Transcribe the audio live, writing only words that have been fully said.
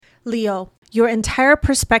Leo, your entire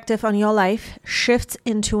perspective on your life shifts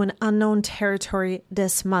into an unknown territory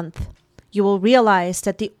this month. You will realize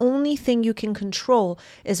that the only thing you can control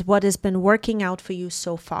is what has been working out for you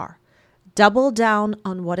so far. Double down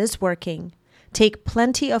on what is working. Take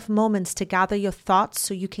plenty of moments to gather your thoughts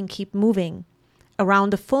so you can keep moving.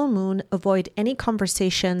 Around the full moon, avoid any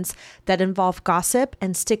conversations that involve gossip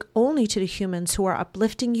and stick only to the humans who are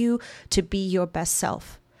uplifting you to be your best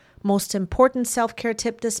self. Most important self-care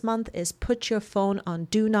tip this month is put your phone on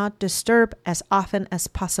Do Not Disturb as often as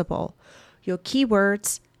possible. Your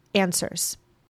keywords, answers.